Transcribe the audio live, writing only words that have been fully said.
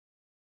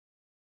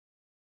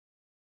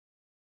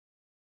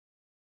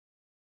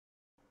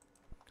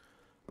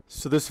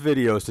So this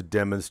video is to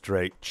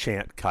demonstrate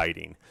chant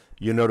kiting.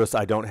 You notice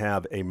I don't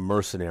have a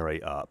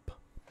mercenary up,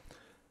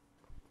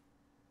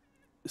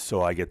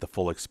 so I get the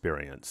full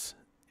experience.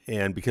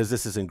 And because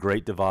this is in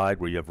Great Divide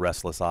where you have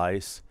restless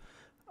ice,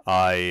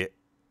 I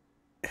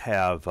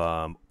have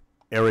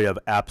area of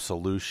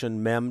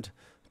absolution memmed.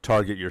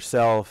 Target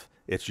yourself.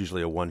 It's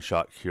usually a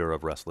one-shot cure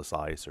of restless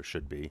ice, or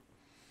should be.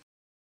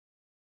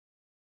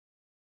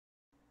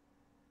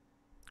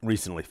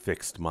 Recently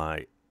fixed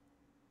my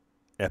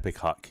epic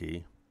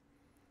hotkey.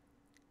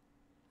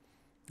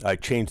 I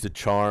changed the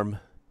charm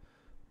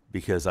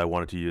because I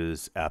wanted to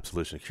use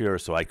Absolution Cure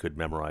so I could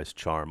memorize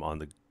charm on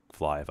the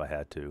fly if I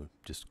had to.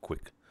 Just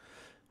quick.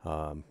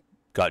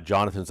 Got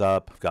Jonathan's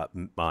up. Got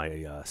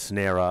my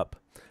snare up.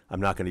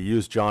 I'm not going to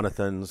use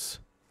Jonathan's.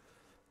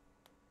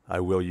 I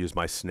will use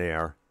my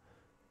snare.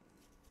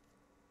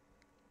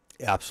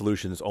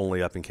 Absolution is only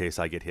up in case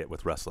I get hit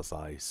with Restless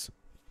Ice.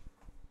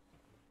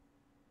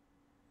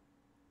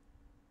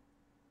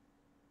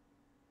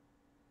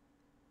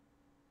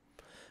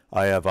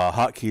 I have a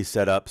hotkey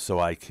set up so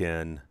I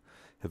can,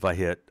 if I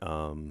hit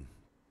the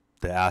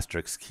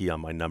asterisk key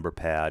on my number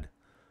pad,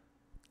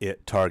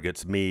 it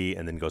targets me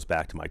and then goes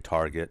back to my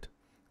target.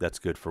 That's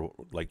good for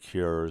like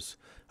cures.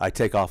 I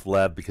take off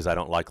Lev because I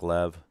don't like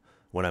Lev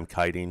when I'm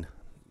kiting.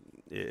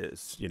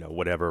 It's, you know,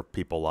 whatever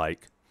people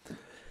like.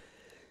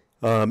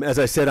 As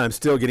I said, I'm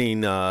still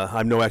getting,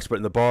 I'm no expert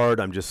in the Bard.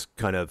 I'm just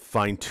kind of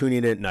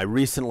fine-tuning it, and I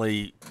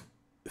recently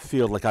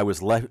feel like I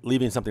was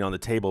leaving something on the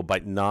table by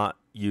not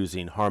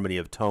using harmony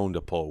of tone to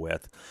pull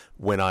with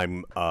when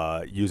I'm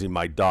using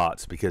my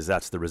dots, because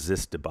that's the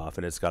resist debuff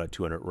and it's got a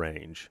 200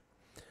 range.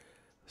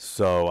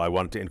 So I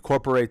wanted to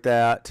incorporate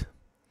that,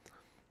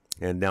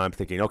 and now I'm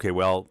thinking, okay,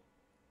 well,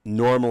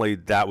 normally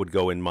that would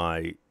go in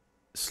my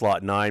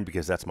slot 9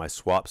 because that's my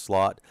swap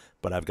slot,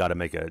 but I've got to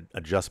make an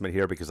adjustment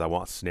here because I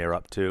want snare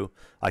up too.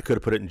 I could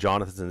have put it in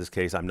Jonathan's. In this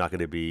case, I'm not going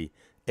to be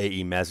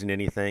AE mezzing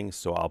anything,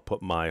 so I'll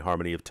put my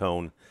harmony of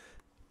tone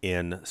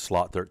in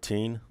slot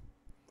 13.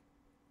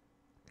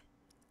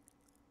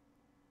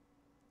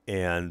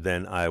 And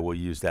then I will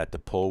use that to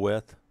pull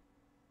with.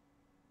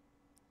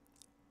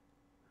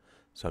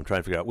 So I'm trying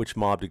to figure out which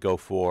mob to go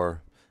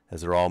for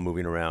as they're all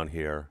moving around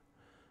here.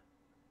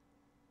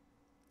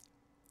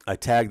 I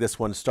tag this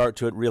one, start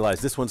to it,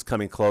 realize this one's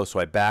coming close, so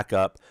I back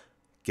up,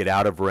 get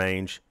out of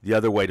range. The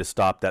other way to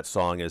stop that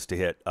song is to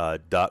hit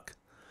duck.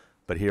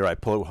 But here I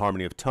pull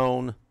harmony of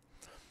tone.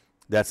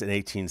 That's an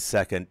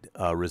 18-second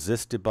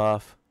resist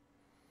debuff.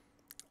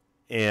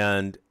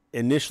 And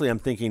initially I'm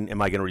thinking,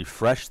 am I going to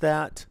refresh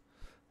that?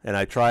 And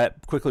I try it,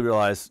 quickly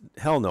realize,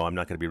 hell no, I'm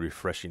not going to be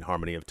refreshing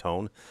harmony of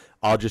tone.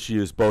 I'll just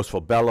use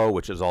Boastful Bellow,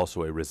 which is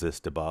also a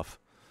resist debuff.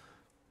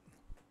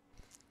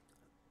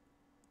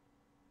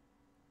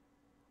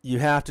 You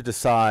have to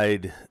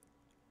decide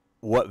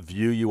what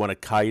view you want to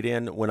kite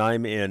in. When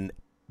I'm in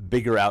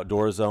bigger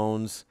outdoor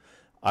zones,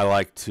 I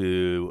like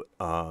to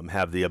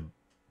have the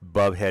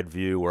above head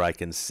view where I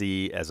can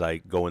see as I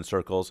go in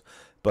circles.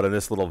 But in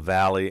this little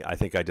valley, I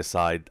think I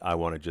decide I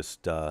want to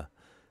just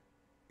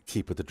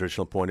keep with the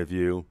traditional point of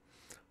view.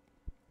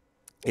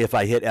 If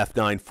I hit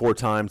F9 4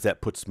 times, that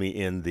puts me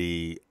in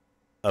the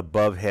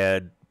above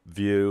head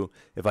view.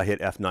 If I hit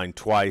F9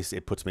 twice,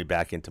 it puts me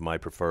back into my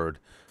preferred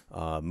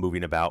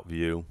moving about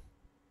view.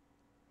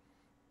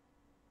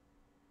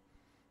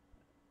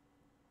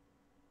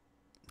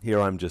 Here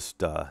I'm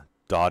just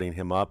dotting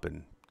him up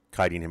and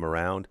kiting him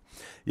around.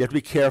 You have to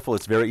be careful.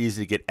 It's very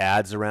easy to get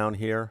ads around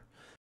here.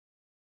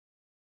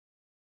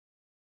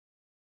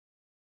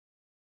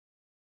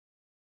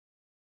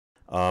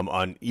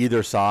 On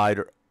either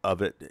side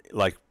of it,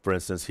 like for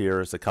instance here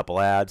is a couple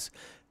ads.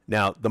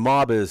 Now the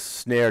mob is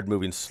snared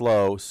moving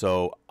slow,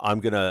 so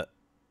I'm gonna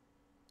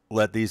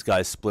let these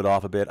guys split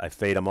off a bit. I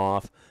fade them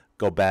off,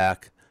 go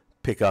back,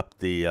 pick up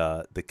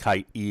the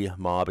Kite E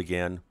mob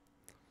again,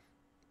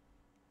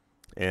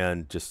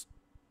 and just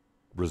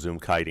resume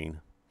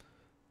kiting.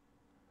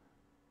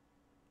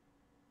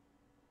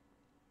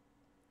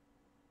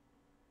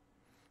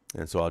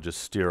 And so I'll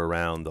just steer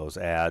around those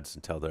ads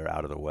until they're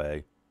out of the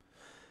way.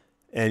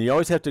 And you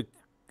always have to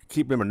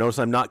keep, remember, notice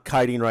I'm not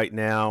kiting right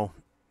now.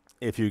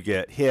 If you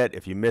get hit,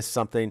 if you miss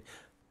something,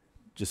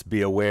 just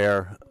be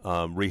aware,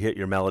 re-hit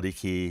your melody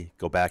key,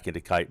 go back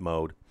into kite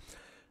mode.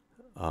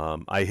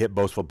 I hit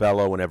Boastful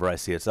Bellow whenever I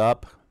see it's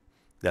up.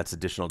 That's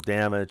additional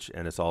damage,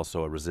 and it's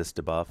also a resist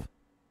debuff.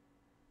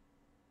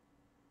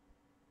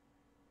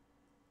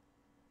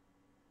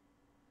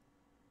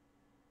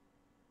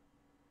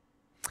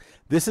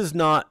 This is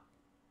not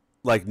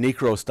like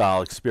Necro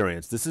style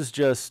experience. This is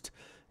just,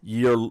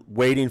 you're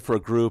waiting for a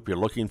group, you're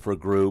looking for a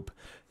group,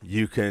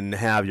 you can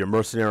have your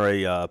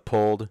mercenary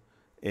pulled,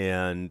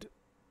 and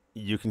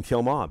you can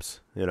kill mobs.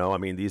 You know, I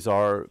mean, these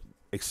are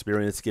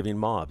experience-giving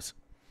mobs.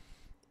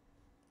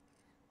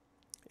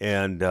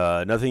 And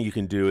another thing you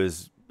can do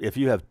is, if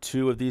you have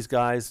 2 of these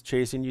guys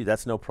chasing you,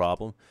 that's no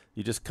problem.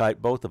 You just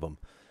kite both of them.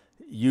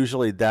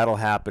 Usually that'll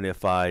happen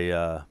if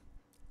I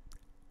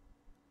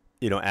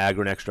you know,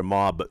 aggro an extra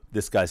mob, but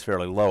this guy's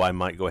fairly low. I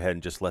might go ahead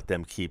and just let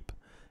them keep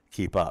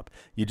keep up.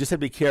 You just have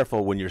to be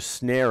careful when you're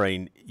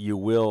snaring, you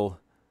will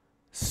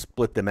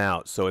split them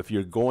out. So if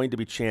you're going to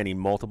be chanting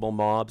multiple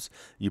mobs,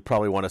 you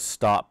probably want to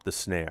stop the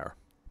snare.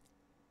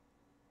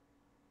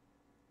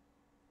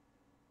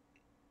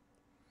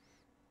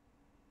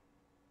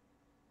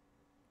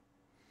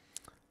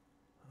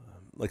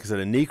 Like I said,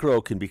 a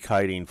necro can be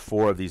kiting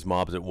 4 of these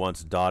mobs at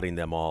once, dotting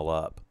them all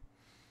up.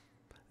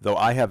 Though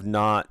I have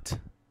not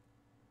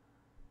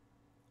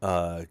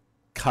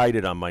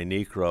kited on my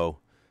necro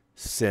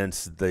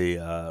since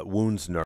the wounds nerf.